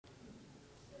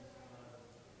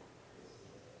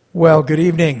Well, good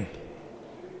evening.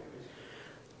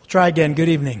 We'll try again. Good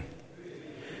evening.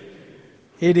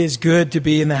 It is good to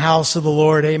be in the house of the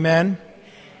Lord. Amen.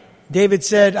 David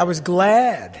said, I was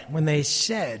glad when they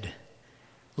said,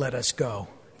 let us go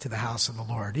to the house of the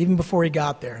Lord, even before he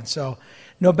got there. And so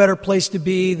no better place to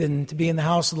be than to be in the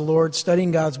house of the Lord,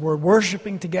 studying God's word,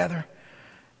 worshiping together,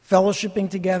 fellowshipping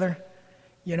together.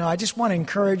 You know, I just want to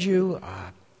encourage you,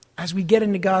 as we get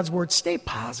into God's word, stay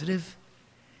positive.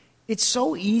 It's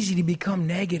so easy to become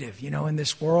negative, in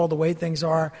this world, the way things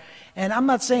are. And I'm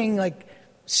not saying like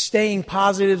staying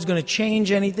positive is going to change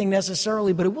anything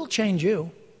necessarily, but it will change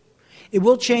you. It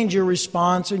will change your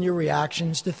response and your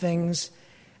reactions to things,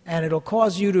 and it'll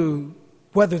cause you to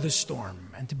weather the storm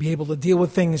and to be able to deal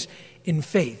with things in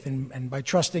faith and by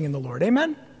trusting in the Lord.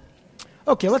 Amen?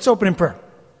 Okay, let's open in prayer.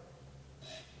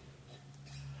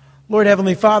 Lord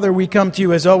Heavenly Father, we come to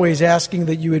you as always asking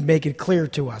that you would make it clear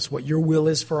to us what your will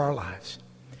is for our lives.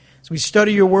 As we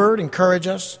study your word, encourage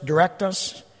us, direct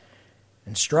us,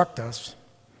 instruct us.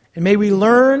 And may we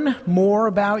learn more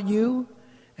about you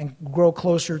and grow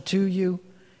closer to you.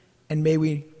 And may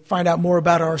we find out more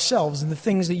about ourselves and the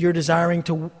things that you're desiring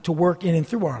to work in and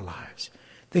through our lives.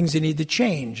 Things that need to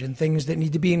change and things that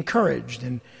need to be encouraged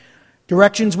and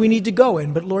directions we need to go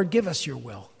in. But Lord, give us your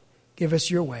will. Give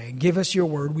us your way. Give us your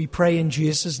word. We pray in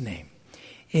Jesus' name.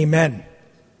 Amen.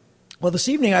 Well, this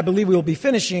evening, I believe we will be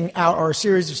finishing out our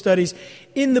series of studies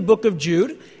in the book of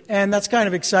Jude. And that's kind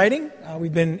of exciting.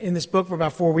 We've been in this book for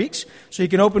about 4 weeks. So you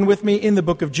can open with me in the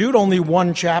book of Jude, only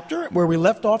one chapter, where we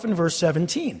left off in verse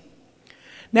 17.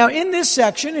 Now, in this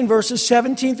section, in verses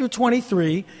 17 through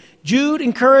 23, Jude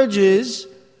encourages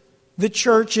the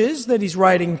churches that he's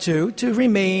writing to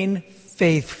remain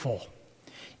faithful.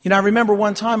 I remember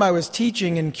one time I was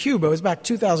teaching in Cuba. It was back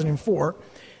 2004. And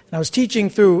I was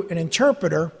teaching through an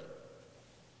interpreter.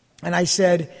 And I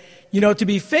said, to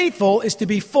be faithful is to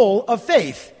be full of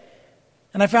faith.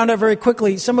 And I found out very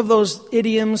quickly, some of those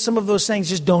idioms, some of those things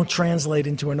just don't translate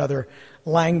into another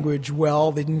language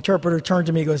well. The interpreter turned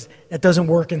to me and goes, that doesn't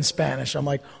work in Spanish. I'm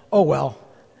like, oh, well.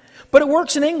 But it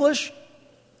works in English.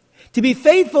 To be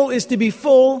faithful is to be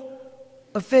full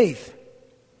of faith.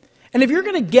 And if you're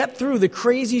going to get through the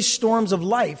crazy storms of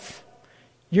life,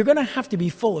 you're going to have to be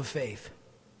full of faith.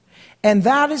 And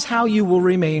that is how you will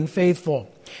remain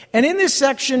faithful. And in this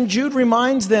section, Jude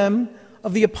reminds them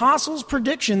of the apostles'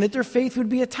 prediction that their faith would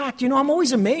be attacked. I'm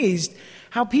always amazed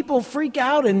how people freak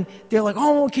out and they're like,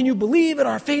 oh, can you believe it?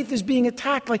 Our faith is being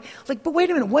attacked. Like, but wait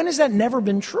a minute, when has that never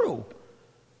been true?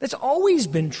 That's always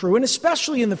been true, and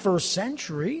especially in the first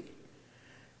century.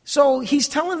 So he's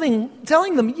telling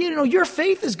them, your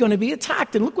faith is going to be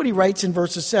attacked. And look what he writes in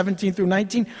verses 17 through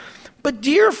 19. But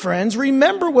dear friends,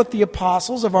 remember what the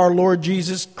apostles of our Lord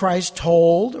Jesus Christ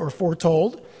told or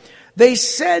foretold. They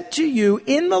said to you,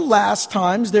 in the last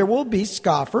times there will be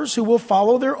scoffers who will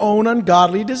follow their own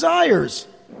ungodly desires.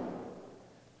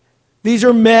 These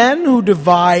are men who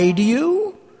divide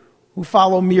you, who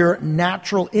follow mere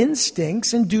natural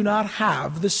instincts and do not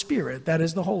have the Spirit, that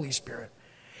is the Holy Spirit.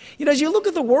 As you look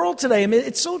at the world today,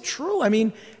 it's so true.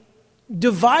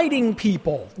 Dividing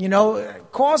people,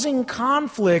 causing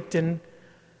conflict. And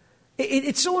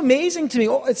it's so amazing to me.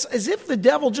 It's as if the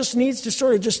devil just needs to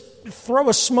sort of just throw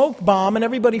a smoke bomb and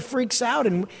everybody freaks out.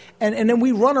 And then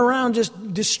we run around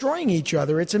just destroying each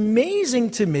other. It's amazing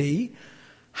to me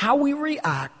how we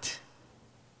react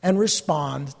and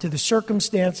respond to the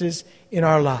circumstances in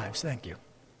our lives. Thank you.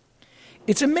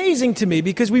 It's amazing to me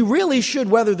because we really should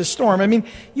weather the storm.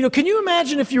 Can you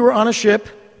imagine if you were on a ship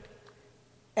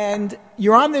and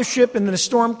you're on this ship and then a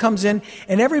storm comes in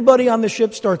and everybody on the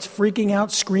ship starts freaking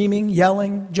out, screaming,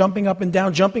 yelling, jumping up and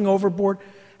down, jumping overboard?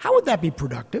 How would that be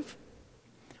productive?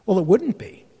 Well, it wouldn't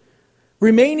be.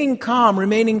 Remaining calm,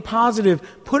 remaining positive,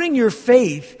 putting your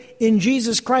faith in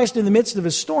Jesus Christ in the midst of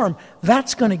a storm,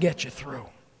 that's going to get you through.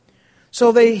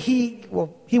 So he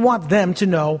wants them to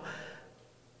know,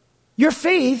 your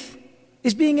faith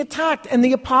is being attacked, and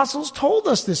the apostles told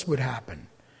us this would happen.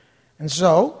 And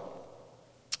so,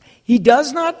 he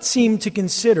does not seem to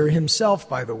consider himself,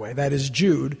 by the way, that is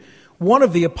Jude, one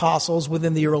of the apostles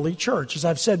within the early church. As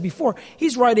I've said before,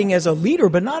 he's writing as a leader,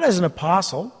 but not as an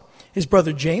apostle. His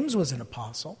brother James was an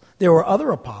apostle. There were other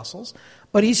apostles.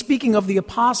 But he's speaking of the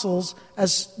apostles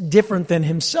as different than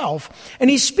himself. And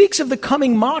he speaks of the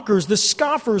coming mockers, the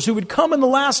scoffers who would come in the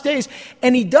last days.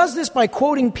 And he does this by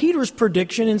quoting Peter's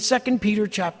prediction in 2 Peter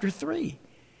chapter 3.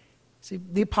 See,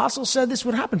 the apostle said this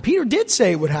would happen. Peter did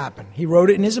say it would happen. He wrote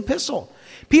it in his epistle.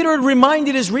 Peter had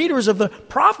reminded his readers of the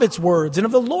prophet's words and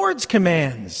of the Lord's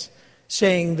commands,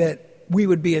 saying that we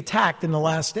would be attacked in the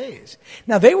last days.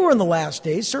 Now, they were in the last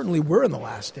days. Certainly we're in the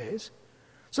last days.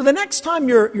 So the next time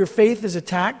your faith is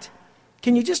attacked,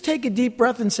 can you just take a deep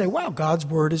breath and say, wow, God's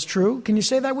word is true? Can you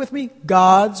say that with me?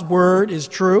 God's word is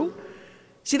true.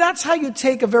 See, that's how you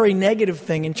take a very negative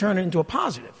thing and turn it into a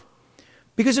positive.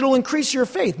 Because it'll increase your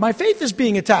faith. My faith is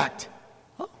being attacked.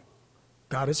 Oh,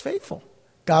 God is faithful.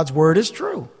 God's word is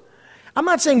true. I'm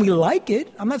not saying we like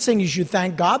it. I'm not saying you should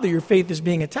thank God that your faith is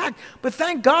being attacked. But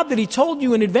thank God that he told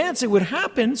you in advance it would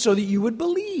happen so that you would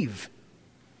believe.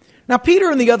 Now,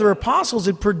 Peter and the other apostles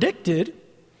had predicted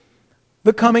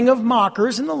the coming of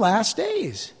mockers in the last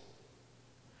days.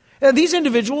 Now, these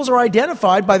individuals are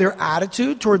identified by their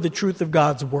attitude toward the truth of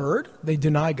God's word. They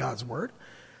deny God's word.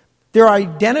 They're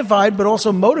identified but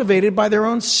also motivated by their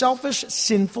own selfish,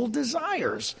 sinful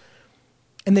desires.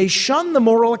 And they shun the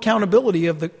moral accountability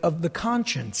of the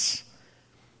conscience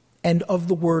and of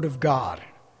the word of God.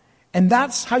 And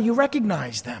that's how you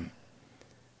recognize them.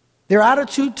 Their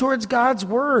attitude towards God's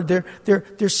word,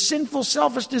 their sinful,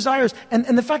 selfish desires,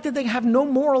 and the fact that they have no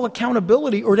moral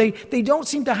accountability, or they don't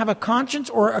seem to have a conscience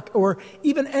or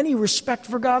even any respect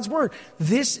for God's word.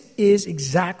 This is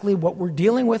exactly what we're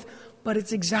dealing with, but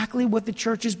it's exactly what the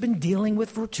church has been dealing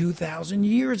with for 2,000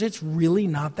 years. It's really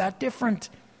not that different.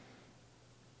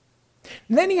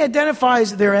 And then he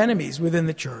identifies their enemies within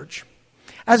the church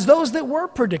as those that were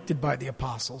predicted by the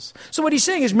apostles. So what he's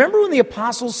saying is, remember when the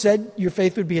apostles said your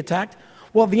faith would be attacked?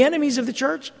 Well, the enemies of the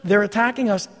church, they're attacking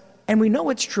us, and we know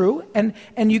it's true. And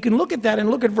you can look at that and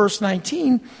look at verse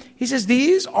 19. He says,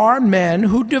 these are men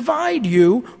who divide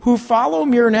you, who follow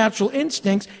mere natural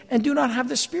instincts and do not have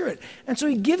the Spirit. And so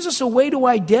he gives us a way to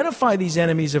identify these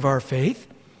enemies of our faith.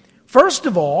 First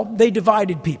of all, they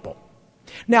divided people.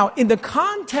 Now, in the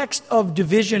context of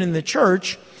division in the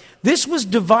church, this was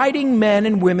dividing men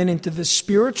and women into the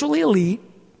spiritually elite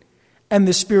and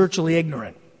the spiritually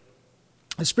ignorant.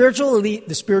 The spiritual elite,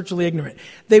 the spiritually ignorant.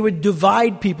 They would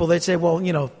divide people. They'd say, well,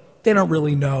 they don't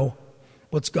really know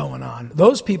what's going on.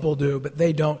 Those people do, but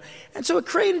they don't. And so it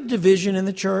created division in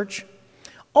the church.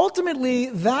 Ultimately,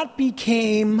 that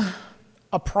became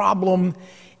a problem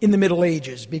in the Middle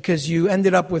Ages because you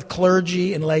ended up with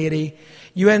clergy and laity.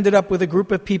 You ended up with a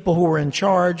group of people who were in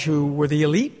charge, who were the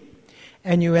elite.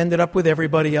 And you ended up with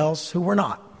everybody else who were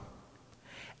not.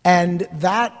 And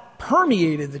that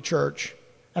permeated the church.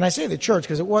 And I say the church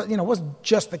because it wasn't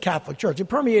just the Catholic Church. It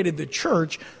permeated the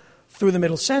church through the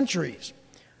middle centuries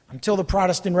until the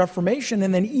Protestant Reformation.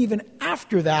 And then even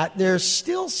after that, there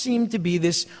still seemed to be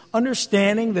this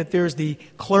understanding that there's the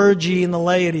clergy and the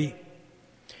laity.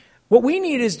 What we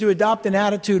need is to adopt an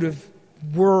attitude of,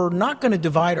 we're not going to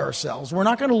divide ourselves. We're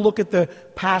not going to look at the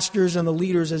pastors and the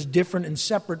leaders as different and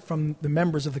separate from the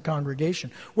members of the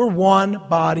congregation. We're one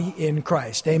body in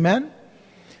Christ. Amen?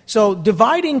 So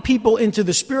dividing people into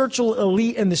the spiritual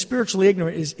elite and the spiritually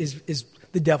ignorant is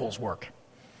the devil's work.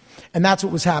 And that's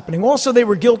what was happening. Also, they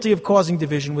were guilty of causing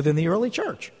division within the early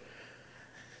church.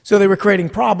 So they were creating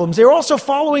problems. They were also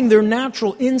following their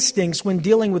natural instincts when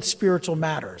dealing with spiritual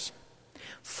matters.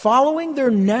 Following their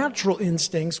natural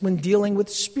instincts when dealing with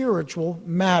spiritual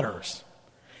matters.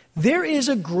 There is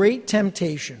a great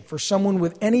temptation for someone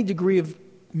with any degree of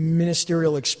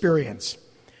ministerial experience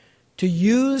to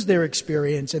use their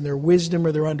experience and their wisdom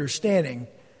or their understanding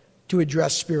to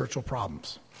address spiritual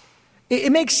problems.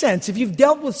 It makes sense. If you've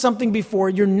dealt with something before,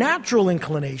 your natural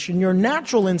inclination, your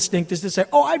natural instinct is to say,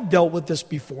 oh, I've dealt with this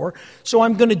before, so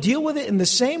I'm going to deal with it in the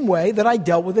same way that I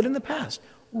dealt with it in the past.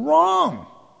 Wrong.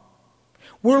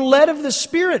 We're led of the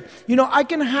Spirit. I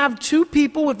can have two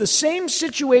people with the same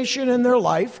situation in their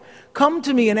life come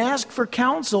to me and ask for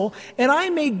counsel, and I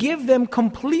may give them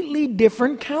completely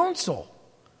different counsel.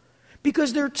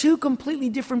 Because they're two completely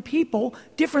different people,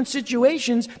 different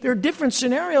situations, there are different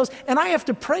scenarios, and I have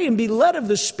to pray and be led of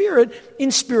the Spirit in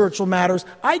spiritual matters.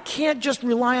 I can't just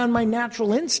rely on my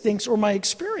natural instincts or my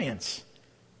experience.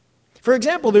 For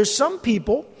example, there's some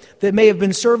people that may have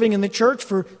been serving in the church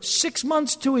for 6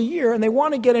 months to a year, and they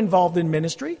want to get involved in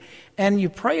ministry, and you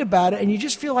pray about it, and you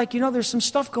just feel like, there's some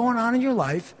stuff going on in your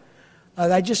life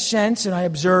that I just sense and I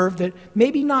observe that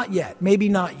maybe not yet.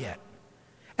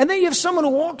 And then you have someone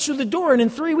who walks through the door, and in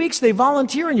 3 weeks they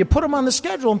volunteer, and you put them on the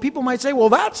schedule, and people might say, well,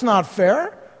 that's not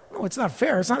fair. No, it's not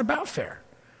fair. It's not about fair.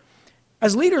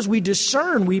 As leaders, we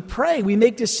discern, we pray, we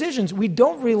make decisions. We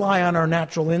don't rely on our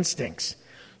natural instincts.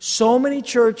 So many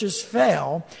churches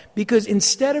fail because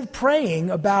instead of praying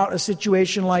about a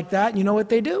situation like that, you know what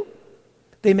they do?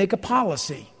 They make a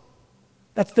policy.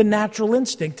 That's the natural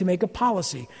instinct, to make a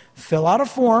policy. Fill out a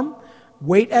form,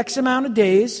 wait X amount of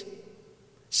days,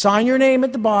 sign your name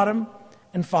at the bottom,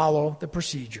 and follow the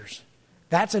procedures.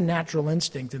 That's a natural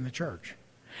instinct in the church.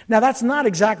 Now, that's not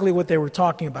exactly what they were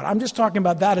talking about. I'm just talking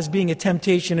about that as being a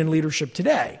temptation in leadership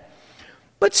today.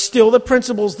 But still, the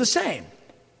principle's the same.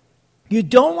 You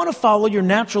don't want to follow your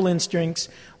natural instincts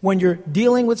when you're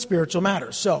dealing with spiritual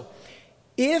matters. So,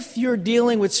 if you're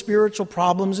dealing with spiritual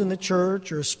problems in the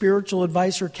church or spiritual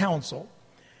advice or counsel,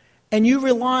 and you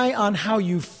rely on how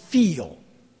you feel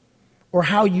or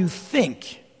how you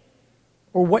think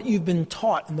or what you've been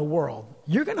taught in the world,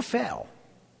 you're going to fail.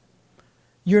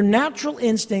 Your natural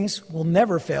instincts will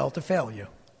never fail to fail you.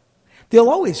 They'll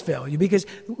always fail you because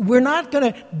we're not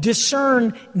going to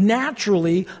discern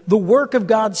naturally the work of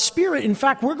God's Spirit. In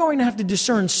fact, we're going to have to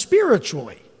discern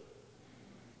spiritually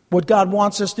what God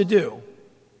wants us to do.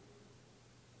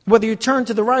 Whether you turn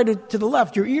to the right or to the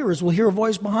left, your ears will hear a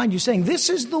voice behind you saying, "This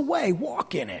is the way,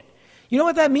 walk in it." You know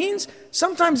what that means?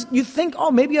 Sometimes you think, "Oh,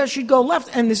 maybe I should go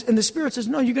left," and the Spirit says,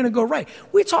 "No, you're going to go right."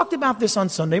 We talked about this on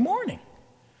Sunday morning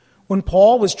when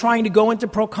Paul was trying to go into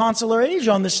proconsular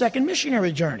Asia on the second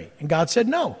missionary journey, and God said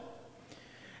no.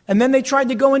 And then they tried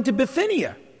to go into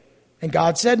Bithynia, and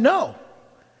God said no.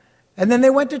 And then they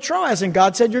went to Troas, and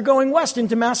God said, "You're going west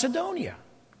into Macedonia."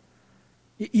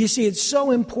 You see, it's so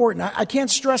important. I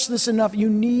can't stress this enough. You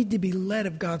need to be led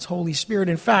of God's Holy Spirit.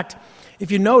 In fact,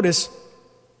 if you notice,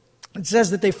 it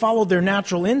says that they followed their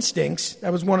natural instincts.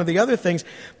 That was one of the other things.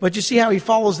 But you see how he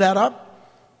follows that up?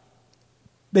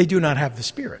 They do not have the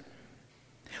Spirit.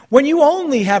 When you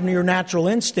only have your natural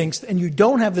instincts and you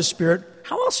don't have the Spirit,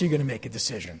 how else are you going to make a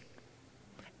decision?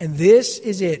 And this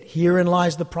is it. Herein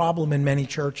lies the problem in many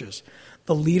churches.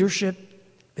 The leadership,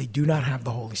 they do not have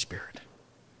the Holy Spirit.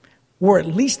 Or at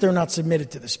least they're not submitted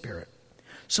to the Spirit.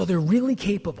 So they're really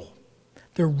capable.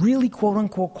 They're really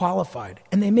quote-unquote qualified.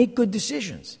 And they make good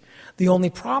decisions. The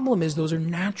only problem is those are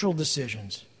natural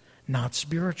decisions, not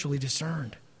spiritually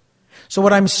discerned. So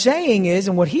what I'm saying is,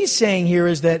 and what he's saying here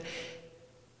is that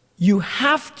you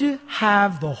have to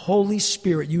have the Holy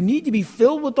Spirit. You need to be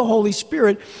filled with the Holy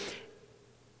Spirit.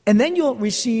 And then you'll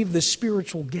receive the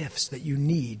spiritual gifts that you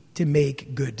need to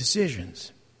make good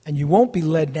decisions. And you won't be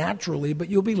led naturally, but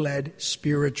you'll be led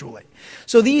spiritually.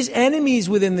 So these enemies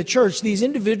within the church, these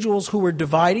individuals who were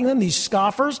dividing them, these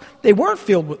scoffers, they weren't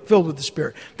filled with the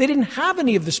Spirit. They didn't have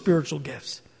any of the spiritual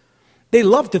gifts. They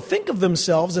loved to think of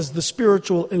themselves as the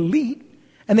spiritual elite,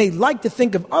 and they liked to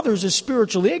think of others as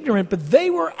spiritually ignorant, but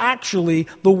they were actually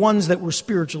the ones that were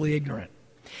spiritually ignorant.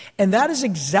 And that is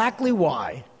exactly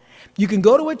why you can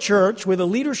go to a church where the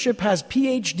leadership has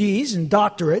PhDs and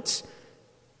doctorates,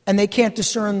 and they can't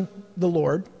discern the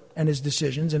Lord and His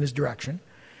decisions and His direction.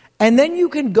 And then you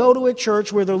can go to a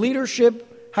church where the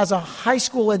leadership has a high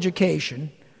school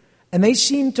education, and they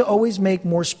seem to always make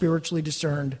more spiritually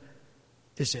discerned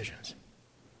decisions.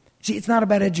 See, it's not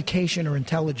about education or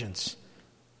intelligence.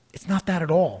 It's not that at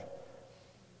all.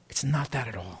 It's not that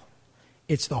at all.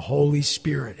 It's the Holy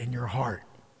Spirit in your heart.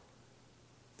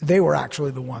 They were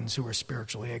actually the ones who were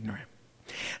spiritually ignorant.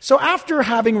 So after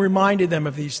having reminded them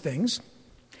of these things,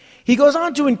 he goes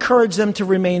on to encourage them to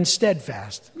remain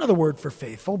steadfast. Another word for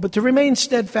faithful, but to remain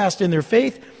steadfast in their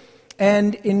faith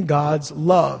and in God's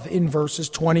love in verses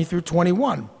 20 through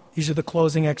 21. These are the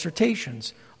closing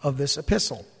exhortations of this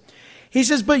epistle. He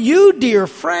says, "But you, dear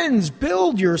friends,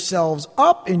 build yourselves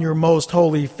up in your most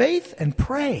holy faith and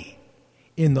pray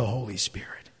in the Holy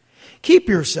Spirit. Keep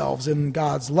yourselves in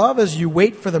God's love as you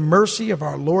wait for the mercy of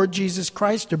our Lord Jesus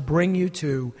Christ to bring you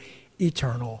to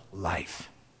eternal life."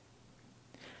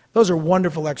 Those are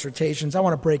wonderful exhortations. I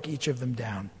want to break each of them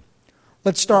down.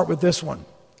 Let's start with this one.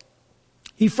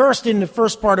 He first, in the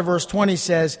first part of verse 20,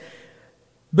 says,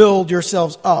 "Build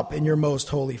yourselves up in your most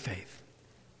holy faith."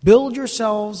 Build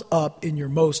yourselves up in your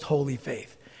most holy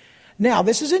faith. Now,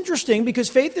 this is interesting because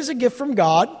faith is a gift from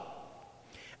God,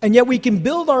 and yet we can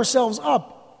build ourselves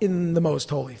up in the most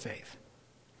holy faith.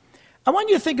 I want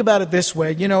you to think about it this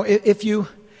way. You know, if you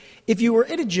were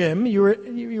at a gym, you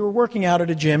were working out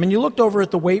at a gym, and you looked over at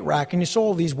the weight rack and you saw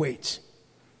all these weights,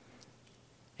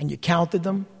 and you counted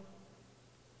them,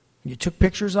 and you took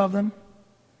pictures of them,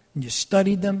 and you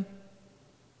studied them,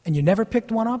 and you never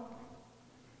picked one up,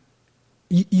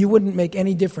 you wouldn't make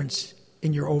any difference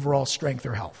in your overall strength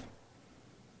or health.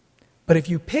 But if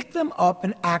you pick them up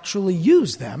and actually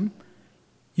use them,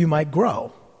 you might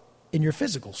grow in your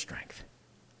physical strength.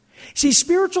 See,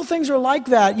 spiritual things are like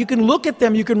that. You can look at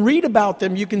them, you can read about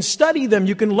them, you can study them,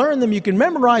 you can learn them, you can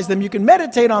memorize them, you can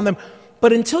meditate on them.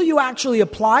 But until you actually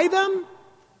apply them,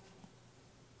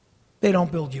 they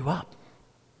don't build you up.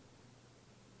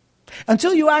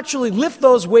 Until you actually lift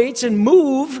those weights and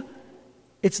move,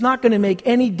 it's not going to make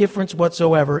any difference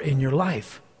whatsoever in your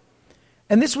life.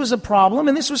 And this was a problem,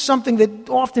 and this was something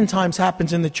that oftentimes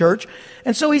happens in the church.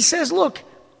 And so he says, look,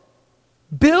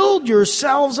 Build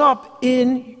yourselves up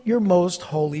in your most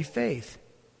holy faith.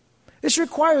 This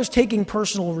requires taking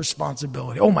personal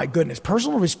responsibility. Oh my goodness,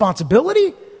 personal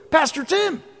responsibility? Pastor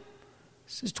Tim,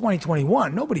 this is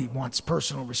 2021. Nobody wants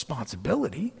personal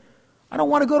responsibility. I don't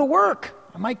want to go to work.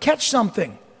 I might catch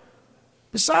something.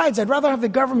 Besides, I'd rather have the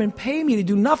government pay me to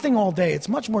do nothing all day. It's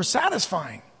much more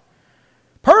satisfying.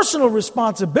 Personal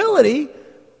responsibility?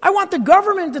 I want the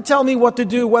government to tell me what to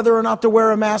do, whether or not to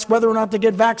wear a mask, whether or not to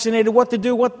get vaccinated, what to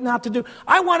do, what not to do.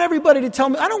 I want everybody to tell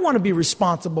me. I don't want to be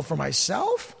responsible for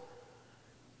myself.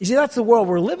 You see, that's the world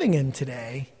we're living in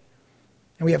today.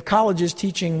 And we have colleges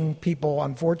teaching people,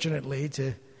 unfortunately,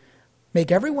 to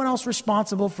make everyone else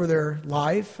responsible for their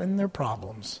life and their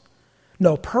problems.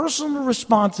 No, personal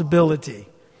responsibility.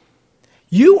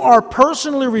 You are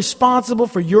personally responsible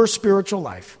for your spiritual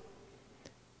life.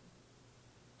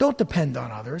 Don't depend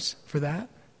on others for that.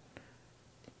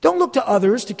 Don't look to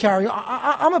others to carry.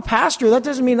 I'm a pastor. That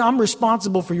doesn't mean I'm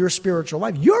responsible for your spiritual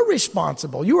life. You're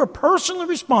responsible. You are personally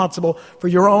responsible for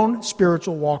your own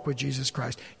spiritual walk with Jesus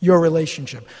Christ, your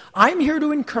relationship. I'm here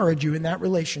to encourage you in that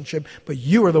relationship, but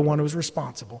you are the one who's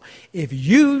responsible. If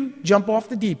you jump off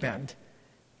the deep end,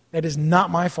 that is not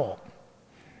my fault.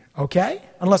 Okay?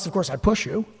 Unless, of course, I push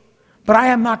you. But I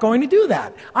am not going to do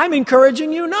that. I'm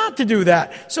encouraging you not to do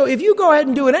that. So if you go ahead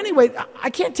and do it anyway, I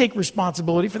can't take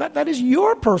responsibility for that. That is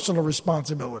your personal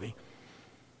responsibility.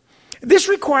 This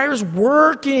requires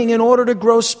working in order to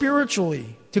grow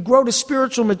spiritually, to grow to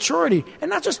spiritual maturity, and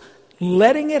not just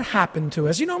letting it happen to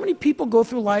us. You know how many people go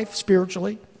through life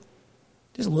spiritually?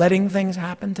 Just letting things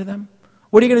happen to them?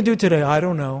 What are you going to do today? I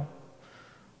don't know.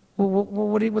 Well,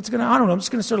 what's going to, I don't know. I'm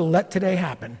just going to sort of let today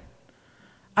happen.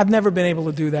 I've never been able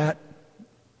to do that.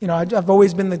 You know, I've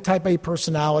always been the type A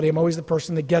personality. I'm always the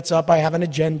person that gets up. I have an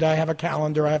agenda. I have a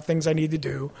calendar. I have things I need to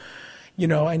do. You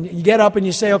know, and you get up and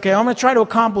you say, okay, I'm going to try to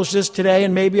accomplish this today,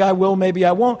 and maybe I will, maybe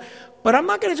I won't. But I'm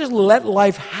not going to just let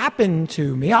life happen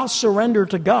to me. I'll surrender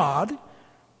to God.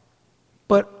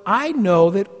 But I know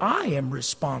that I am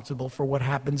responsible for what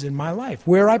happens in my life,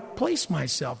 where I place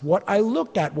myself, what I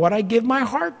look at, what I give my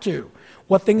heart to,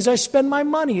 what things I spend my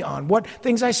money on, what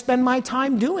things I spend my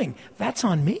time doing. That's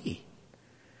on me.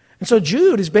 And so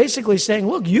Jude is basically saying,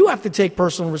 look, you have to take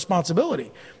personal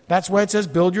responsibility. That's why it says,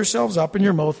 build yourselves up in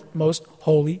your most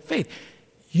holy faith.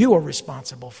 You are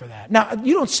responsible for that. Now,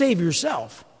 you don't save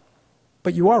yourself,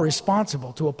 but you are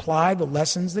responsible to apply the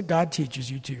lessons that God teaches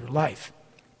you to your life.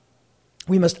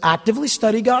 We must actively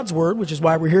study God's word, which is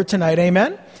why we're here tonight,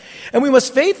 amen? And we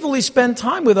must faithfully spend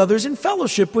time with others in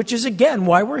fellowship, which is, again,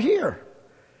 why we're here.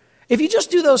 If you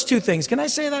just do those two things, can I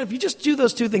say that? If you just do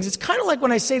those two things, it's kind of like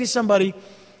when I say to somebody,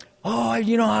 oh,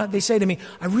 you know, they say to me,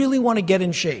 I really want to get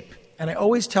in shape. And I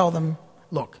always tell them,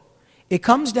 look, it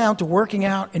comes down to working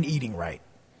out and eating right.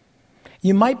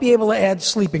 You might be able to add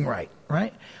sleeping right?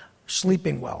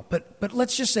 Sleeping well. But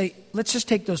let's just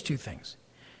take those two things.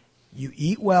 You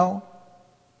eat well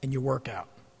and you work out.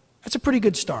 That's a pretty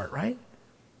good start, right?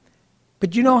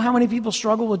 But you know how many people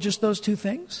struggle with just those two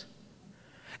things?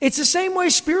 It's the same way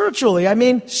spiritually. I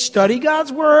mean, study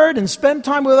God's word and spend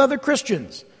time with other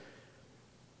Christians.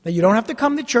 Now, you don't have to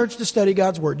come to church to study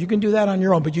God's word. You can do that on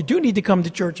your own, but you do need to come to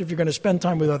church if you're going to spend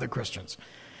time with other Christians.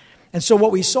 And so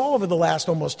what we saw over the last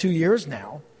almost 2 years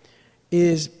now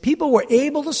is people were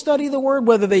able to study the word.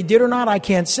 Whether they did or not, I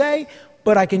can't say,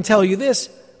 but I can tell you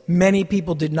this, many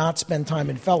people did not spend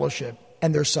time in fellowship,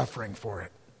 and they're suffering for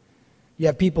it. You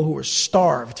have people who are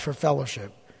starved for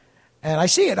fellowship. And I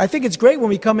see it. I think it's great when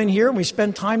we come in here and we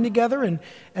spend time together, and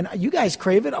you guys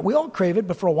crave it. We all crave it,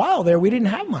 but for a while there, we didn't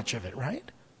have much of it, right?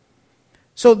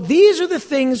 So these are the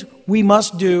things we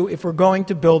must do if we're going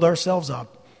to build ourselves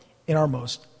up in our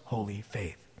most holy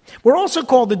faith. We're also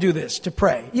called to do this, to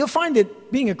pray. You'll find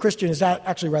that being a Christian is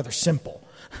actually rather simple.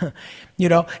 You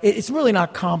know, it's really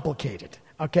not complicated,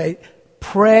 okay?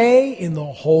 Pray in the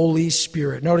Holy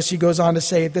Spirit. Notice he goes on to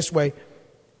say it this way,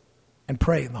 and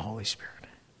pray in the Holy Spirit.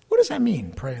 What does that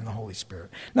mean, pray in the Holy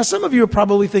Spirit? Now, some of you are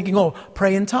probably thinking, oh,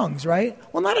 pray in tongues, right?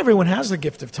 Well, not everyone has the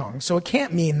gift of tongues, so it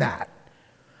can't mean that.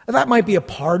 That might be a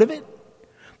part of it,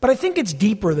 but I think it's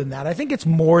deeper than that. I think it's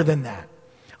more than that.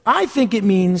 I think it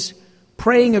means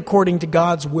praying according to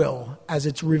God's will as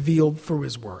it's revealed through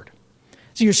his word.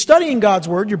 So you're studying God's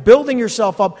word, you're building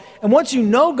yourself up, and once you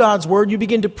know God's word, you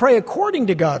begin to pray according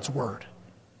to God's word.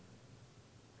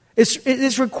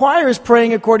 This requires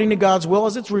praying according to God's will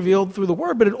as it's revealed through the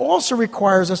word, but it also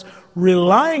requires us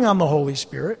relying on the Holy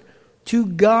Spirit to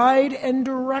guide and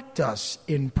direct us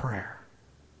in prayer.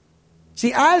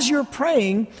 See, as you're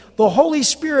praying, the Holy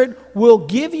Spirit will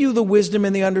give you the wisdom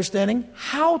and the understanding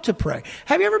how to pray.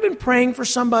 Have you ever been praying for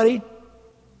somebody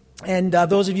And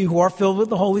those of you who are filled with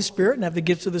the Holy Spirit and have the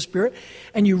gifts of the Spirit,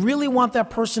 and you really want that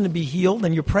person to be healed,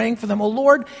 and you're praying for them, oh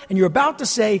Lord, and you're about to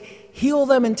say, heal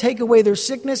them and take away their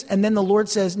sickness, and then the Lord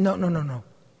says, no.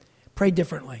 Pray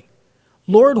differently.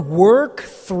 Lord, work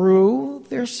through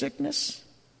their sickness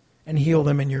and heal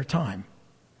them in your time.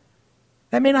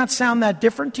 That may not sound that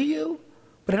different to you,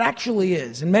 but it actually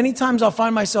is. And many times I'll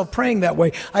find myself praying that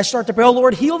way. I start to pray, oh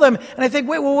Lord, heal them. And I think,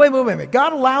 wait.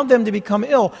 God allowed them to become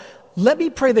ill. Let me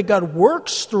pray that God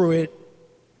works through it,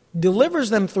 delivers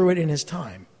them through it in his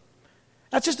time.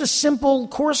 That's just a simple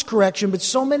course correction, but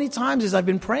so many times as I've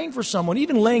been praying for someone,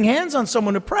 even laying hands on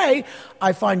someone to pray,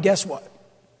 I find, guess what?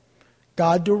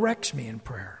 God directs me in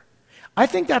prayer. I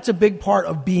think that's a big part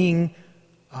of being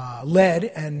led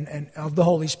and of the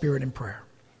Holy Spirit in prayer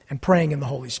and praying in the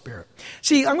Holy Spirit.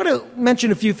 See, I'm going to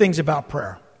mention a few things about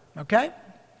prayer, okay?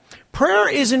 Prayer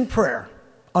isn't prayer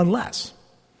unless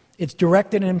it's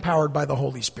directed and empowered by the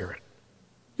Holy Spirit.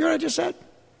 You know what I just said?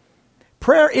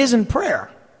 Prayer isn't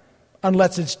prayer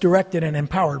unless it's directed and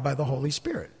empowered by the Holy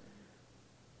Spirit.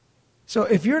 So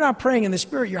if you're not praying in the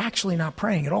Spirit, you're actually not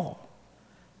praying at all.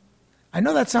 I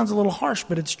know that sounds a little harsh,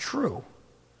 but it's true.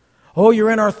 Oh,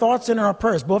 you're in our thoughts and in our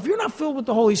prayers. But if you're not filled with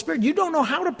the Holy Spirit, you don't know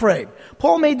how to pray.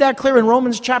 Paul made that clear in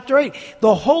Romans chapter 8.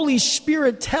 The Holy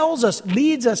Spirit tells us,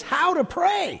 leads us how to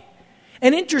pray,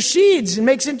 and intercedes and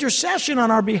makes intercession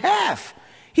on our behalf.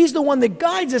 He's the one that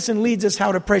guides us and leads us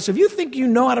how to pray. So if you think you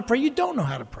know how to pray, you don't know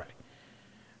how to pray.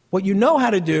 What you know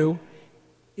how to do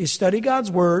is study God's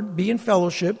Word, be in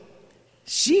fellowship,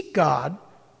 seek God,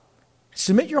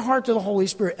 submit your heart to the Holy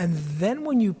Spirit, and then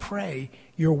when you pray,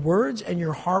 your words and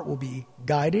your heart will be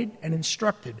guided and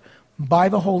instructed by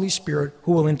the Holy Spirit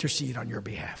who will intercede on your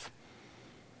behalf.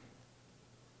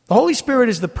 The Holy Spirit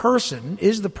is the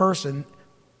person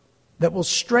that will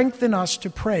strengthen us to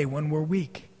pray when we're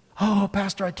weak. Oh,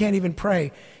 Pastor, I can't even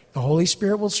pray. The Holy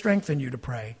Spirit will strengthen you to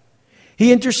pray.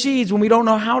 He intercedes when we don't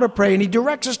know how to pray, and he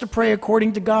directs us to pray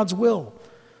according to God's will.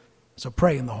 So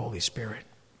pray in the Holy Spirit.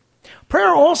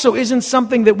 Prayer also isn't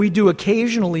something that we do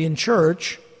occasionally in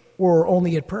church or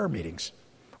only at prayer meetings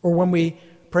or when we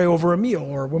pray over a meal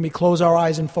or when we close our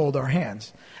eyes and fold our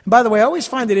hands. And by the way, I always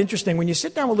find it interesting when you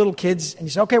sit down with little kids and you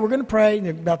say, okay, we're going to pray, and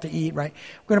they're about to eat, right?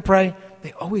 We're going to pray.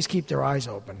 They always keep their eyes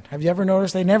open. Have you ever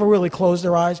noticed they never really close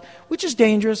their eyes, which is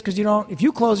dangerous because if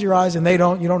you close your eyes and they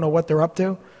don't, you don't know what they're up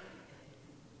to.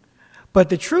 But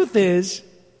the truth is,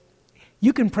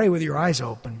 you can pray with your eyes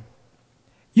open.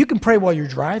 You can pray while you're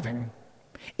driving.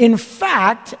 In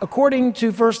fact, according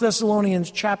to 1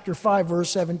 Thessalonians chapter 5, verse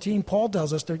 17, Paul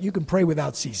tells us that you can pray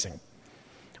without ceasing.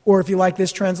 Or if you like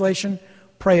this translation,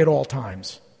 pray at all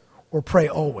times, or pray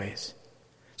always.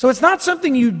 So it's not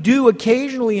something you do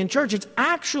occasionally in church. It's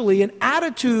actually an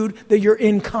attitude that you're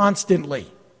in constantly.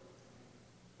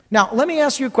 Now, let me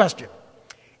ask you a question.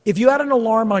 If you had an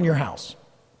alarm on your house,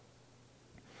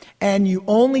 and you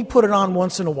only put it on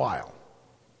once in a while,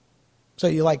 so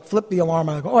you flip the alarm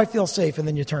on, I feel safe, and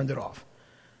then you turned it off.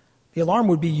 The alarm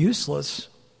would be useless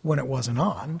when it wasn't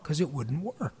on because it wouldn't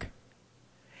work.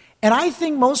 And I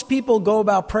think most people go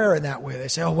about prayer in that way. They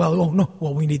say,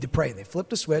 we need to pray. They flip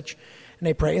the switch, and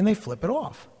they pray, and they flip it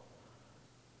off.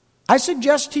 I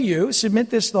suggest to you, submit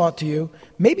this thought to you,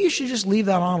 maybe you should just leave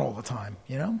that on all the time,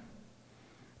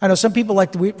 I know some people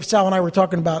Sal and I were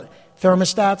talking about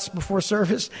thermostats before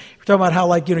service. We're talking about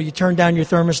how you turn down your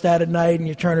thermostat at night and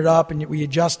you turn it up and we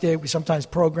adjust it. We sometimes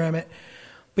program it.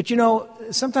 But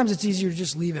sometimes it's easier to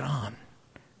just leave it on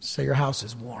so your house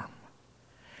is warm.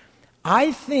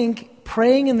 I think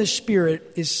praying in the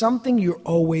Spirit is something you're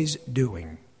always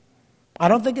doing. I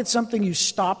don't think it's something you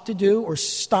stop to do or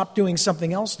stop doing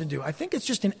something else to do. I think it's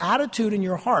just an attitude in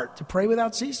your heart to pray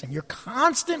without ceasing. You're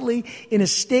constantly in a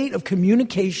state of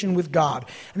communication with God.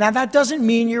 Now, that doesn't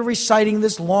mean you're reciting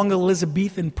this long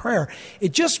Elizabethan prayer.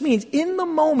 It just means in the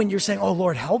moment you're saying, oh,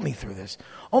 Lord, help me through this.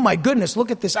 Oh, my goodness, look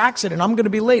at this accident. I'm going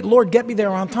to be late. Lord, get me there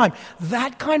on time.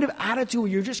 That kind of attitude where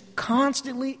you're just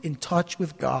constantly in touch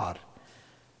with God.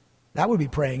 That would be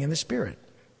praying in the Spirit.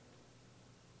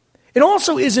 It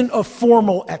also isn't a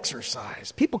formal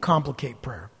exercise. People complicate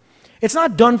prayer. It's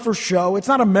not done for show. It's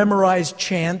not a memorized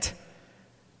chant.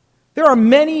 There are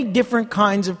many different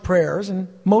kinds of prayers, and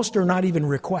most are not even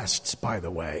requests, by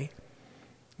the way.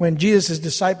 When Jesus'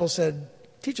 disciples said,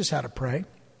 teach us how to pray,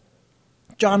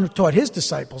 John taught his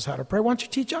disciples how to pray. Why don't you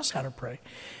teach us how to pray?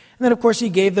 And then, of course, he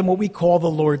gave them what we call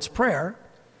the Lord's Prayer.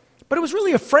 But it was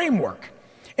really a framework.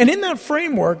 And in that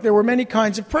framework, there were many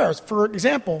kinds of prayers. For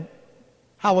example,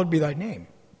 hallowed be thy name.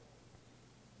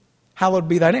 Hallowed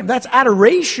be thy name. That's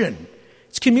adoration.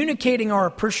 It's communicating our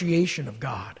appreciation of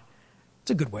God.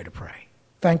 It's a good way to pray.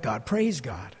 Thank God. Praise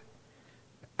God.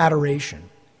 adoration.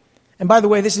 And by the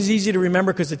way, this is easy to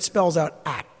remember because it spells out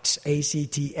acts,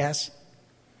 A-C-T-S.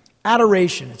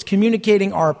 Adoration, it's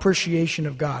communicating our appreciation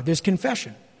of God. There's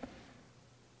confession.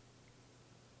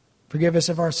 Forgive us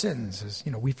of our sins, as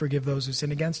we forgive those who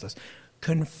sin against us.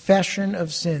 Confession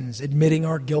of sins, admitting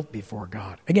our guilt before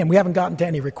God. Again, we haven't gotten to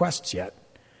any requests yet.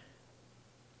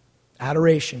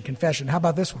 Adoration, confession. How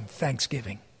about this one?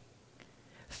 Thanksgiving.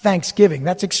 Thanksgiving,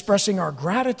 that's expressing our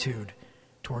gratitude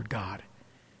toward God.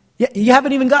 You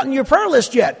haven't even gotten your prayer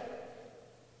list yet.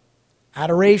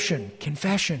 Adoration,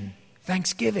 confession,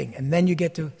 thanksgiving, and then you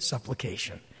get to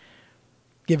supplication.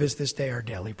 Give us this day our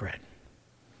daily bread.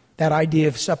 That idea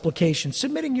of supplication,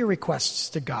 submitting your requests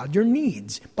to God, your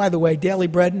needs. By the way, daily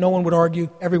bread, no one would argue,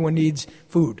 everyone needs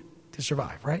food to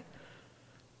survive, right?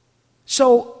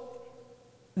 So,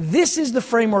 this is the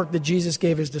framework that Jesus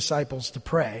gave his disciples to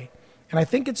pray, and I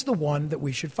think it's the one that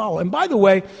we should follow. And by the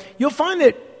way, you'll find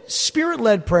that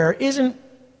Spirit-led prayer isn't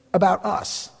about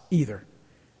us either.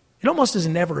 It almost is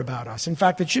never about us. In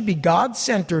fact, it should be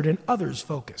God-centered and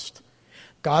others-focused.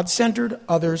 God-centered,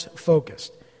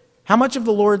 others-focused. How much of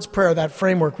the Lord's Prayer, that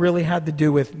framework, really had to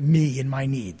do with me and my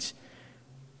needs?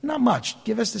 Not much.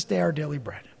 Give us this day our daily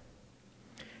bread.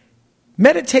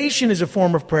 Meditation is a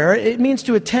form of prayer. It means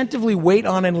to attentively wait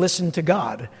on and listen to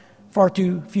God. Far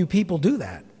too few people do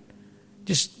that.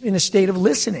 Just in a state of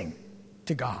listening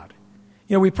to God.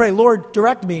 We pray, Lord,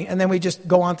 direct me, and then we just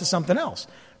go on to something else.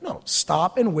 No,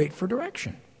 stop and wait for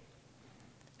direction.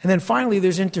 And then finally,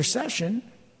 there's intercession,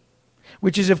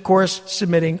 which is, of course,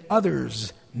 submitting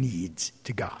others' needs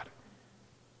to God.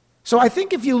 So I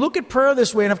think if you look at prayer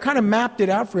this way, and I've kind of mapped it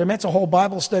out for you, that's a whole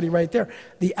Bible study right there.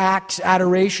 The acts,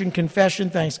 adoration, confession,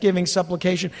 thanksgiving,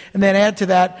 supplication, and then add to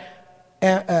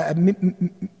that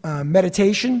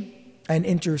meditation and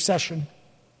intercession.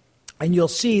 And you'll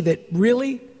see that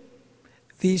really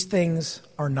these things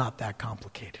are not that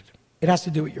complicated. It has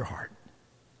to do with your heart.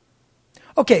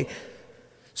 Okay,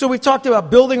 so we've talked about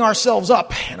building ourselves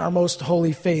up in our most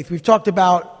holy faith. We've talked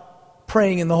about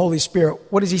praying in the Holy Spirit.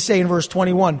 What does he say in verse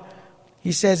 21?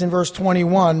 He says in verse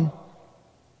 21,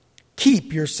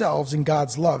 keep yourselves in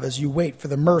God's love as you wait for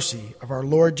the mercy of our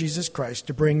Lord Jesus Christ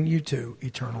to bring you to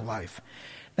eternal life.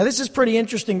 Now, this is pretty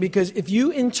interesting because if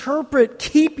you interpret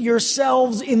keep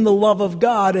yourselves in the love of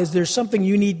God as there's something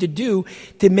you need to do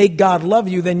to make God love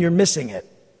you, then you're missing it.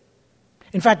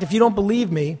 In fact, if you don't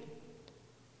believe me,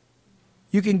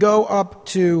 you can go up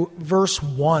to verse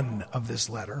 1 of this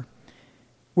letter,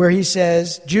 where he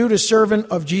says, Jude, a servant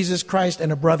of Jesus Christ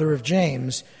and a brother of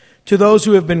James, to those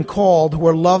who have been called, who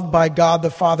are loved by God the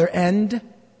Father and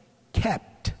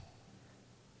kept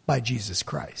by Jesus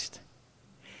Christ.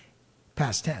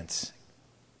 Past tense.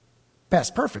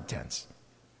 Past perfect tense.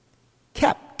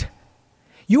 Kept.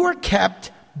 You are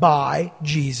kept by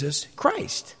Jesus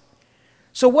Christ.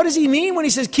 So what does he mean when he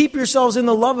says keep yourselves in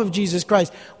the love of Jesus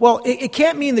Christ? Well, it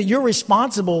can't mean that you're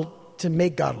responsible to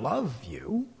make God love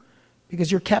you,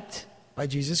 because you're kept by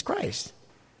Jesus Christ.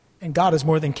 And God is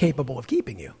more than capable of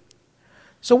keeping you.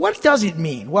 So what does it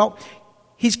mean? Well,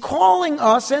 he's calling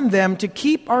us and them to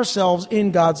keep ourselves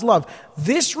in God's love.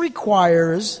 This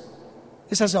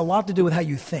has a lot to do with how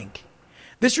you think.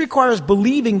 This requires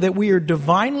believing that we are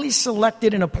divinely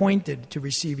selected and appointed to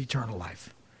receive eternal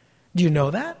life. Do you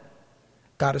know that?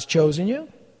 God has chosen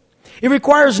you. It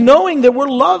requires knowing that we're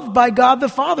loved by God the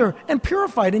Father and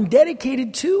purified and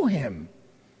dedicated to him.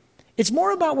 It's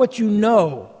more about what you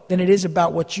know than it is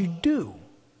about what you do.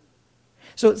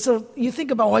 So you think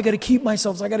about, I got to keep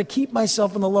myself. I got to keep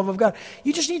myself in the love of God.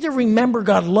 You just need to remember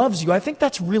God loves you. I think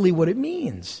that's really what it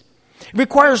means. It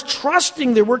requires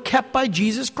trusting that we're kept by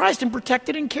Jesus Christ and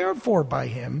protected and cared for by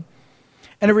him.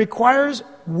 And it requires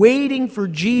waiting for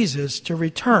Jesus to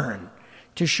return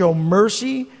to show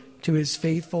mercy to his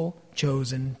faithful,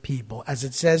 chosen people. As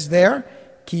it says there,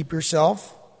 keep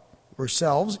yourselves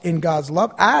in God's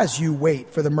love as you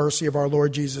wait for the mercy of our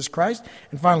Lord Jesus Christ,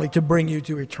 and finally to bring you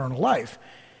to eternal life.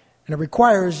 And it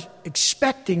requires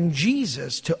expecting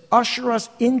Jesus to usher us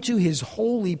into his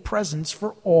holy presence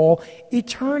for all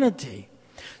eternity.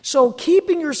 So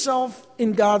keeping yourself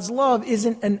in God's love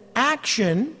isn't an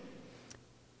action.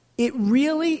 It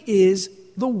really is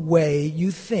the way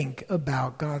you think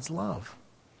about God's love.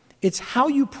 It's how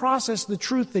you process the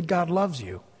truth that God loves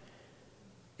you.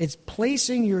 It's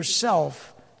placing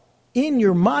yourself in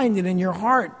your mind and in your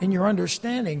heart and your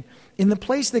understanding in the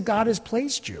place that God has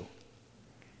placed you.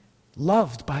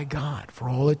 Loved by God for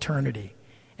all eternity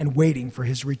and waiting for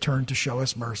his return to show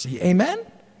us mercy. Amen?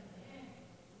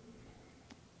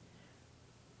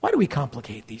 Why do we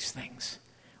complicate these things?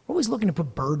 We're always looking to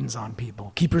put burdens on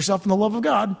people. Keep yourself in the love of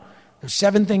God. There's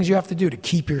 7 things you have to do to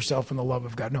keep yourself in the love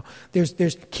of God. No,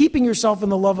 there's keeping yourself in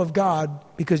the love of God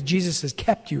because Jesus has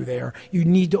kept you there. You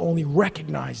need to only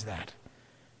recognize that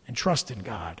and trust in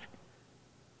God.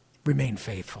 Remain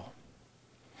faithful.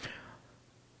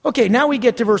 Okay, now we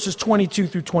get to verses 22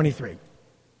 through 23.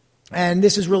 And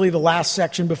this is really the last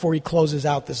section before he closes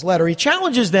out this letter. He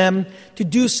challenges them to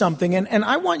do something. And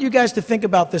I want you guys to think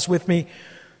about this with me,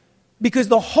 because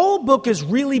the whole book has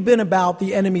really been about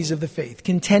the enemies of the faith,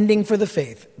 contending for the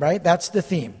faith, right? That's the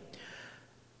theme.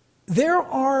 There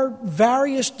are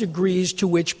various degrees to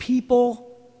which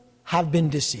people have been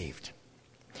deceived.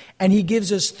 And he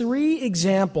gives us 3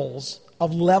 examples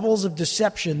of levels of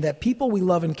deception that people we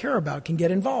love and care about can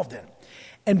get involved in.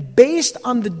 And based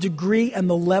on the degree and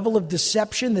the level of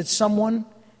deception that someone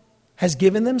has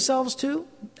given themselves to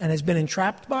and has been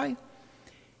entrapped by,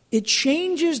 it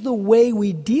changes the way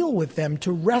we deal with them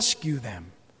to rescue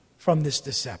them from this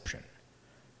deception.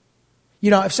 You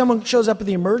know, if someone shows up at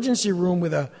the emergency room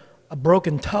with a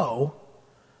broken toe,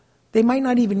 they might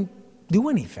not even do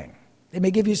anything. They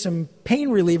may give you some pain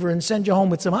reliever and send you home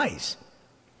with some ice.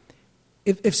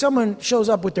 If someone shows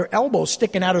up with their elbow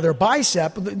sticking out of their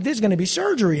bicep, there's going to be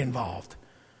surgery involved.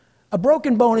 A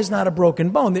broken bone is not a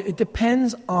broken bone. It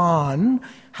depends on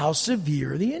how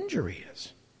severe the injury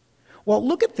is. Well,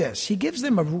 look at this. He gives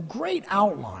them a great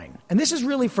outline. And this is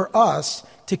really for us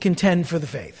to contend for the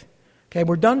faith. Okay,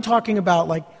 we're done talking about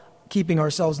like keeping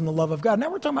ourselves in the love of God.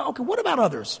 Now we're talking about, okay, what about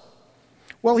others?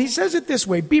 Well, he says it this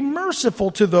way: be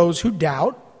merciful to those who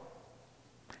doubt,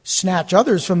 snatch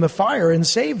others from the fire and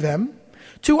save them.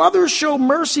 To others show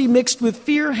mercy mixed with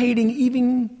fear, hating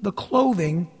even the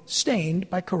clothing stained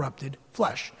by corrupted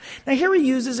flesh. Now here he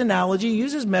uses analogy, he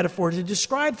uses metaphor to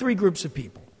describe 3 groups of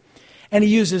people. And he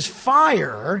uses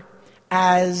fire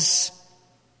as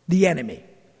the enemy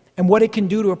and what it can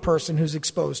do to a person who's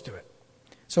exposed to it.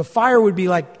 So fire would be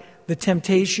like the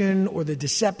temptation or the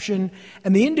deception.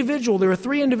 And the individual, there are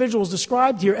 3 individuals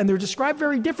described here, and they're described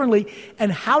very differently.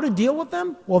 And how to deal with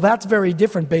them? Well, that's very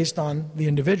different based on the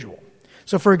individual.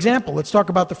 So for example, let's talk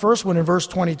about the first one in verse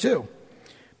 22.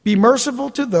 Be merciful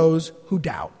to those who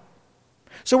doubt.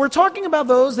 So we're talking about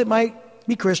those that might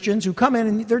be Christians who come in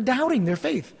and they're doubting their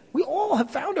faith. We all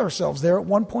have found ourselves there at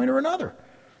one point or another.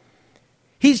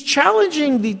 He's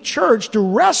challenging the church to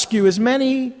rescue as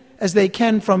many as they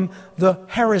can from the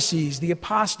heresies, the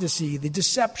apostasy, the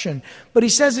deception. But he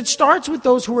says it starts with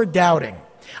those who are doubting.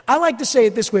 I like to say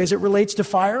it this way as it relates to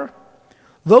fire.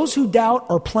 Those who doubt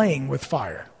are playing with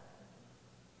fire.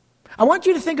 I want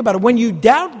you to think about it. When you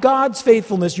doubt God's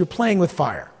faithfulness, you're playing with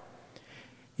fire.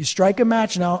 You strike a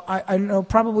match. Now, I know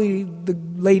probably the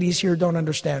ladies here don't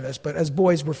understand this, but as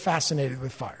boys, we're fascinated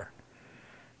with fire.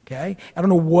 Okay? I don't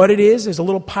know what it is. There's a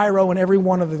little pyro in every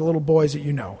one of the little boys that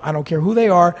you know. I don't care who they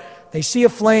are. They see a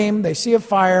flame. They see a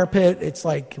fire pit. It's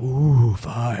like, ooh,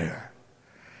 fire.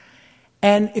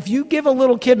 And if you give a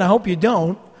little kid, and I hope you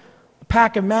don't,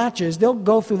 pack of matches, they'll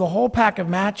go through the whole pack of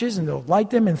matches and they'll light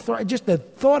them, and just the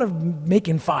thought of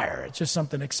making fire, it's just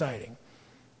something exciting.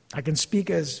 I can speak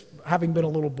as having been a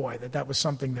little boy that was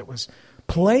something that was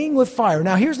playing with fire.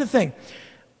 Now here's the thing,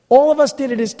 all of us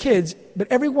did it as kids,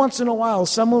 but every once in a while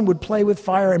someone would play with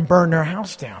fire and burn their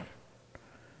house down,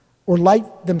 or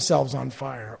light themselves on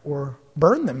fire, or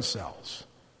burn themselves.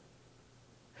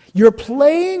 You're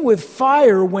playing with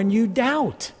fire when you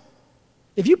doubt.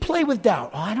 If you play with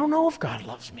doubt, I don't know if God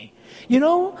loves me.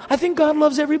 I think God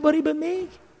loves everybody but me.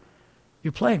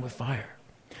 You're playing with fire.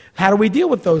 How do we deal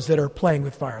with those that are playing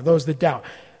with fire, those that doubt?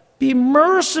 Be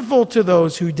merciful to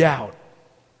those who doubt.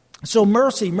 So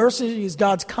mercy is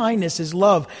God's kindness, His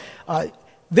love.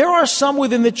 There are some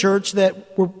within the church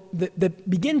that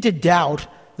begin to doubt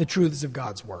the truths of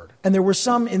God's Word. And there were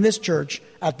some in this church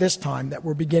at this time that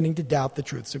were beginning to doubt the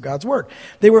truths of God's Word.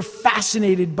 They were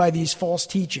fascinated by these false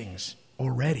teachings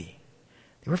already.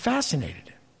 They were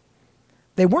fascinated.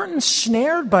 They weren't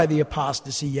ensnared by the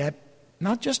apostasy yet,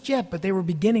 not just yet, but they were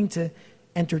beginning to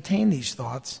entertain these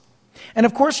thoughts. And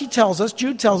of course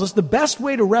Jude tells us the best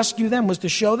way to rescue them was to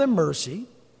show them mercy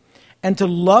and to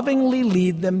lovingly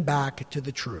lead them back to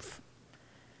the truth.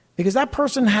 Because that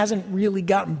person hasn't really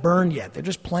gotten burned yet. They're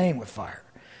just playing with fire.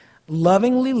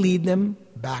 Lovingly lead them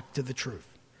back to the truth.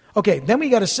 Okay, then we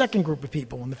got a second group of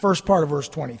people in the first part of verse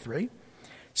 23.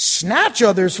 Snatch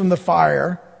others from the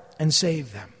fire and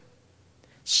save them.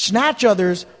 Snatch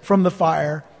others from the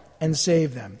fire and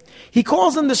save them. He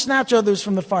calls them to snatch others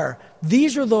from the fire.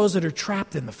 These are those that are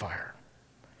trapped in the fire.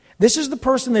 This is the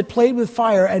person that played with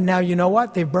fire, and now you know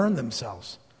what? They've burned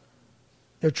themselves.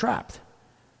 They're trapped.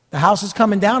 The house is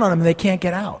coming down on them and they can't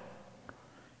get out.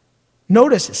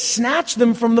 Notice, snatch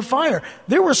them from the fire.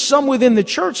 There were some within the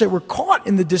church that were caught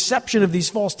in the deception of these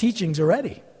false teachings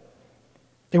already.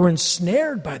 They were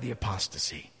ensnared by the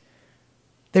apostasy.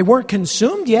 They weren't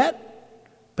consumed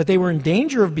yet, but they were in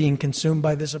danger of being consumed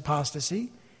by this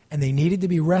apostasy, and they needed to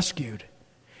be rescued.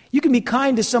 You can be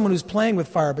kind to someone who's playing with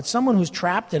fire, but someone who's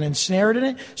trapped and ensnared in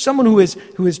it, someone who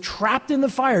is trapped in the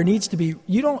fire needs to be,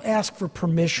 you don't ask for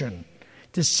permission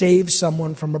to save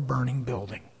someone from a burning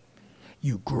building.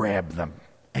 You grab them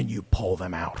and you pull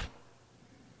them out.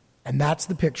 And that's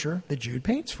the picture that Jude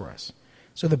paints for us.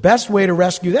 So the best way to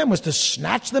rescue them was to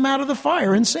snatch them out of the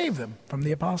fire and save them from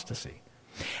the apostasy.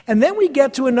 And then we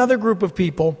get to another group of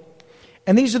people,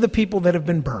 and these are the people that have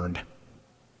been burned.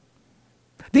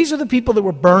 These are the people that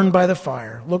were burned by the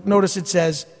fire. Look, notice it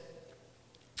says,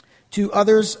 to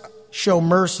others show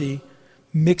mercy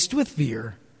mixed with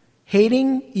fear,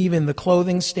 hating even the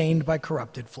clothing stained by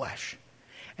corrupted flesh.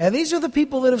 And these are the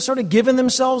people that have sort of given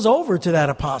themselves over to that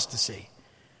apostasy.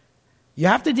 You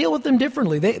have to deal with them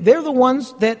differently. They're the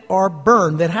ones that are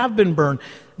burned, that have been burned.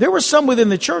 There were some within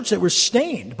the church that were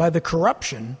stained by the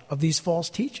corruption of these false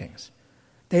teachings.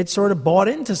 They had sort of bought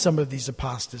into some of these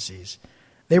apostasies.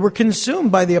 They were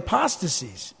consumed by the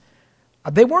apostasies.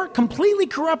 They weren't completely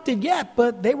corrupted yet,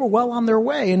 but they were well on their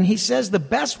way. And he says the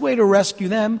best way to rescue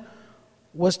them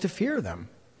was to fear them.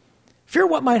 Fear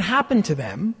what might happen to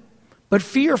them, but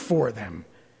fear for them.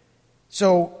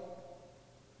 So,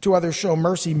 to others show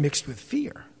mercy mixed with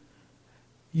fear.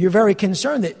 You're very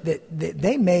concerned that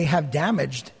they may have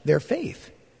damaged their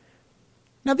faith.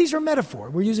 Now, these are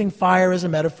metaphors. We're using fire as a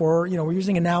metaphor. We're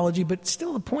using analogy, but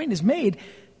still the point is made.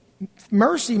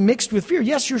 Mercy mixed with fear.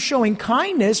 Yes, you're showing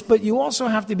kindness, but you also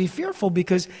have to be fearful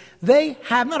because they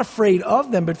have, not afraid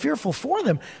of them, but fearful for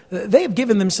them. They have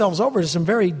given themselves over to some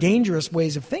very dangerous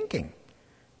ways of thinking.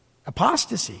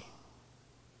 Apostasy,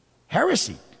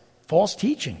 heresy, false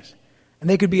teachings. And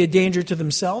they could be a danger to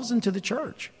themselves and to the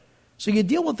church. So you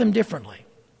deal with them differently.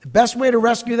 The best way to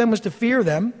rescue them was to fear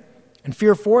them and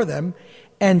fear for them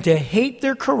and to hate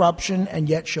their corruption and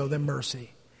yet show them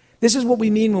mercy. This is what we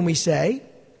mean when we say,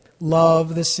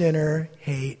 love the sinner,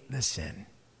 hate the sin.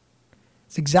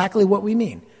 It's exactly what we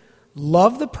mean.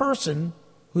 Love the person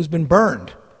who's been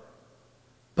burned,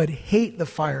 but hate the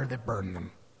fire that burned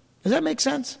them. Does that make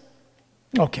sense?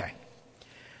 Okay.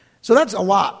 So that's a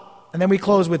lot. And then we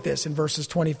close with this in verses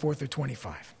 24 through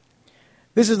 25.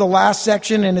 This is the last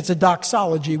section, and it's a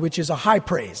doxology, which is a high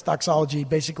praise. Doxology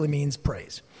basically means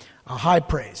praise, a high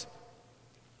praise.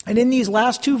 And in these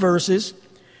last two verses,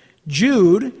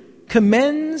 Jude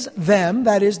commends them,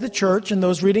 that is the church and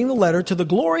those reading the letter, to the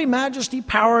glory, majesty,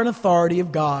 power, and authority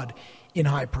of God in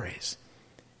high praise.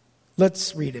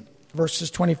 Let's read it.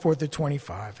 Verses 24 through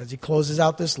 25, as he closes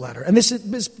out this letter. And this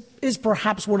is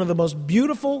perhaps one of the most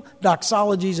beautiful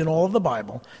doxologies in all of the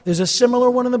Bible. There's a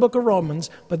similar one in the book of Romans,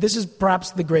 but this is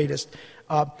perhaps the greatest.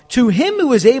 To him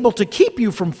who is able to keep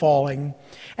you from falling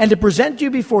and to present you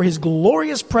before his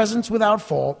glorious presence without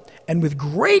fault and with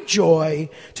great joy,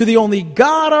 to the only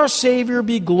God our Savior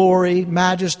be glory,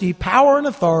 majesty, power, and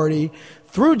authority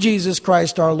through Jesus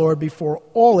Christ our Lord before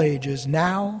all ages,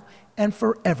 now and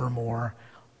forevermore.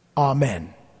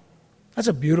 Amen. That's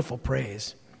a beautiful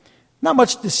praise. Not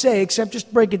much to say except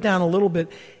just break it down a little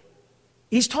bit.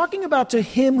 He's talking about to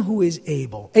him who is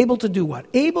able. Able to do what?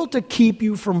 Able to keep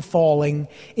you from falling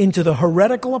into the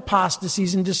heretical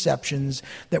apostasies and deceptions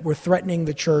that were threatening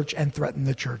the church and threaten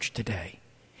the church today.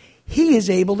 He is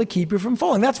able to keep you from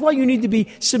falling. That's why you need to be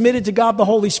submitted to God the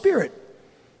Holy Spirit.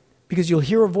 Because you'll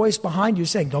hear a voice behind you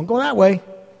saying, don't go that way,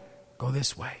 go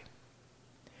this way.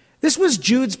 This was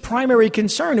Jude's primary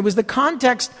concern. It was the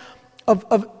context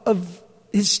of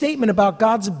his statement about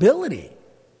God's ability,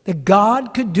 that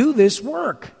God could do this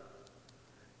work.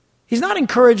 He's not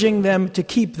encouraging them to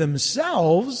keep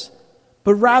themselves,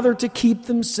 but rather to keep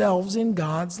themselves in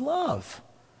God's love.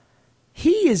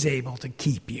 He is able to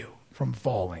keep you from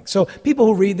falling. So people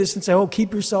who read this and say,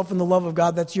 keep yourself in the love of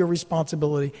God, that's your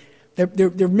responsibility. They're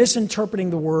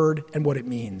misinterpreting the word and what it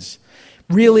means.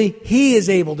 Really, he is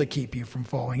able to keep you from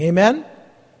falling. Amen?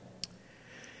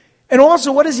 And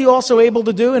also, what is he also able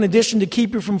to do in addition to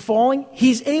keep you from falling?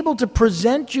 He's able to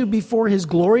present you before his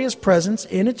glorious presence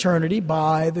in eternity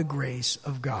by the grace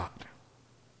of God.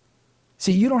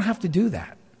 See, you don't have to do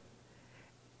that.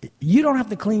 You don't have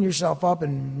to clean yourself up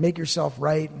and make yourself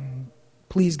right and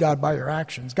please God by your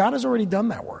actions. God has already done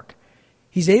that work.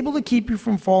 He's able to keep you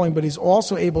from falling, but he's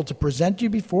also able to present you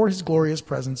before his glorious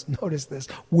presence, notice this,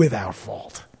 without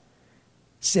fault,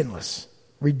 sinless,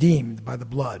 redeemed by the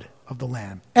blood of the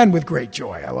Lamb, and with great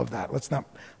joy. I love that. Let's not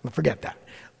forget that.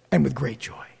 And with great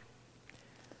joy.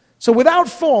 So without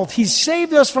fault, he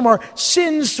saved us from our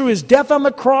sins through his death on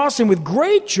the cross, and with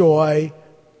great joy,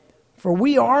 for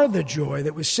we are the joy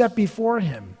that was set before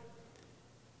him.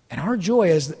 And our joy,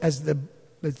 as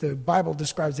the Bible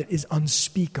describes it, is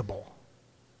unspeakable.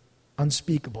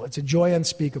 Unspeakable. It's a joy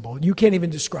unspeakable. You can't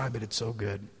even describe it. It's so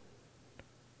good.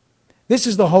 This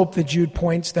is the hope that Jude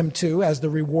points them to as the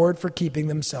reward for keeping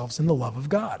themselves in the love of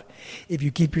God. If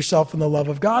you keep yourself in the love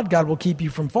of God, God will keep you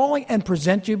from falling and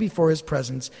present you before his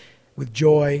presence with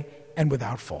joy and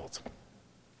without fault.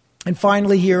 And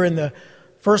finally, here in the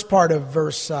first part of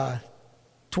verse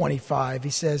 25, he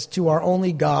says, to our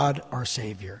only God, our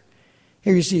Savior.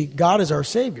 Here you see, God is our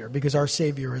Savior because our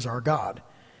Savior is our God.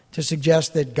 To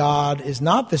suggest that God is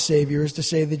not the Savior is to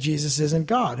say that Jesus isn't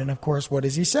God. And of course, what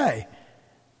does he say?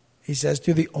 He says,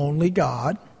 to the only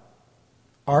God,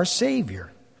 our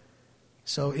Savior.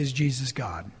 So is Jesus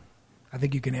God? I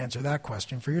think you can answer that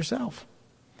question for yourself.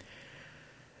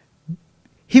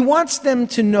 He wants them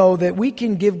to know that we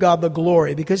can give God the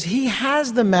glory because he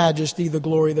has the majesty, the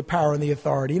glory, the power, and the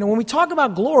authority. You know, when we talk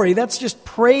about glory, that's just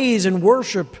praise and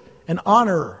worship and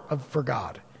honor for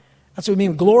God. That's what we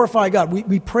mean, glorify God.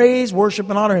 We praise, worship,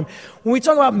 and honor him. When we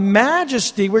talk about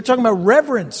majesty, we're talking about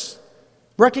reverence,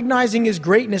 recognizing his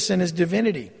greatness and his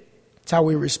divinity. It's how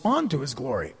we respond to his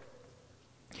glory.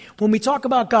 When we talk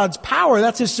about God's power,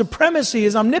 that's his supremacy,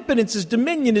 his omnipotence, his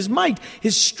dominion, his might,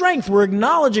 his strength. We're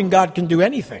acknowledging God can do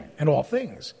anything and all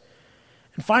things.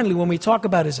 And finally, when we talk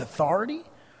about his authority,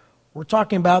 we're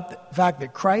talking about the fact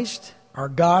that Christ, our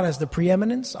God, has the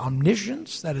preeminence,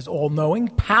 omniscience, that is all-knowing,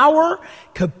 power,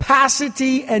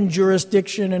 capacity, and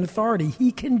jurisdiction and authority.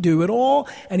 He can do it all,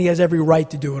 and he has every right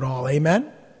to do it all.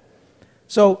 Amen?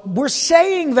 So we're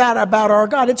saying that about our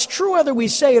God. It's true whether we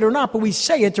say it or not, but we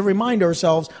say it to remind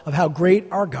ourselves of how great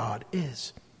our God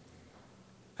is.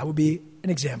 That would be an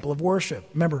example of worship.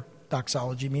 Remember,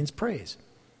 doxology means praise.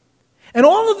 And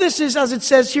all of this is, as it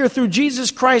says here, through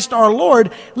Jesus Christ our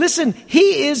Lord. Listen,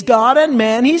 he is God and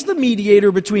man. He's the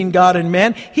mediator between God and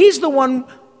man. He's the one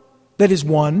that is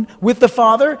one with the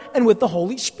Father and with the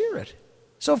Holy Spirit.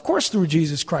 So, of course, through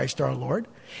Jesus Christ our Lord.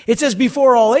 It says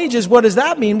before all ages. What does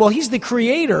that mean? Well, he's the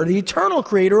creator, the eternal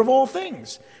creator of all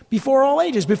things. Before all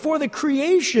ages. Before the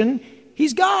creation,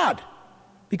 he's God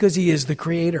because he is the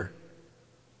creator.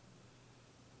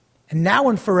 And now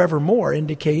and forevermore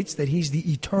indicates that he's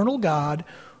the eternal God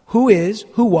who is,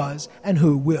 who was, and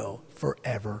who will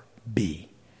forever be.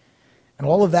 And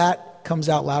all of that comes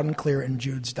out loud and clear in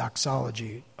Jude's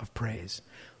doxology of praise.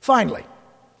 Finally,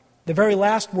 the very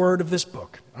last word of this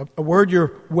book, a word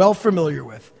you're well familiar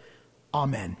with,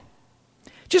 amen.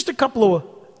 Just a couple of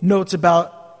notes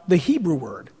about the Hebrew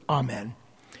word, amen.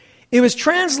 It was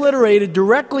transliterated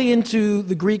directly into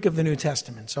the Greek of the New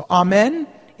Testament. So amen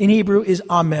in Hebrew is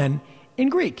amen in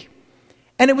Greek.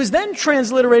 And it was then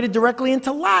transliterated directly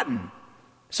into Latin.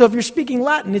 So if you're speaking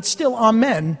Latin, it's still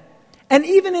amen. And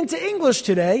even into English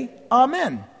today,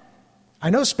 amen. I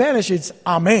know Spanish, it's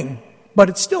amen, but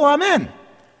it's still amen.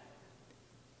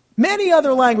 Many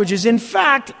other languages, in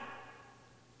fact,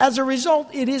 as a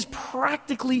result, it is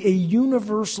practically a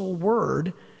universal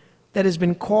word that has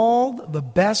been called the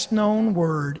best known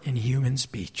word in human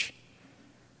speech.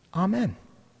 Amen.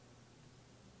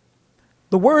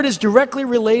 The word is directly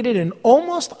related and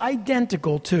almost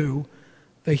identical to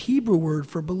the Hebrew word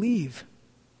for believe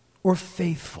or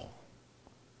faithful.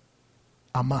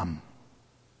 Amam.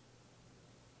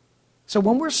 So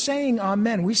when we're saying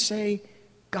amen, we say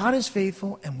God is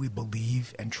faithful and we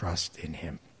believe and trust in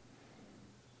him.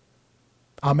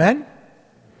 Amen?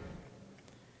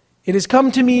 It has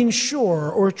come to mean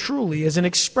sure or truly as an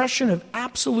expression of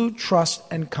absolute trust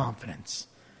and confidence.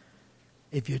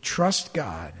 If you trust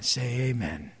God, say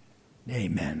amen.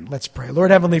 Amen. Let's pray.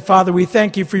 Lord Heavenly Father, we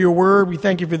thank you for your word. We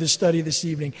thank you for this study this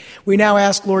evening. We now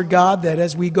ask, Lord God, that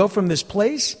as we go from this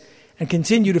place and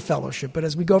continue to fellowship, but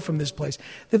as we go from this place,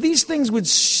 that these things would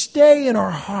stay in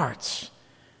our hearts,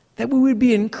 that we would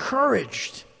be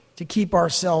encouraged to keep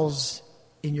ourselves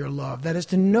in your love. That is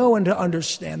to know and to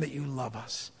understand that you love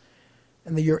us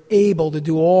and that you're able to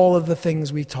do all of the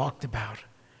things we talked about.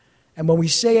 And when we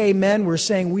say amen, we're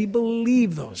saying we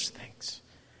believe those things.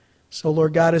 So,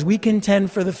 Lord God, as we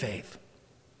contend for the faith,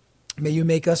 may you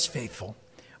make us faithful.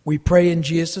 We pray in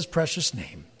Jesus' precious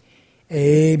name.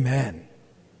 Amen.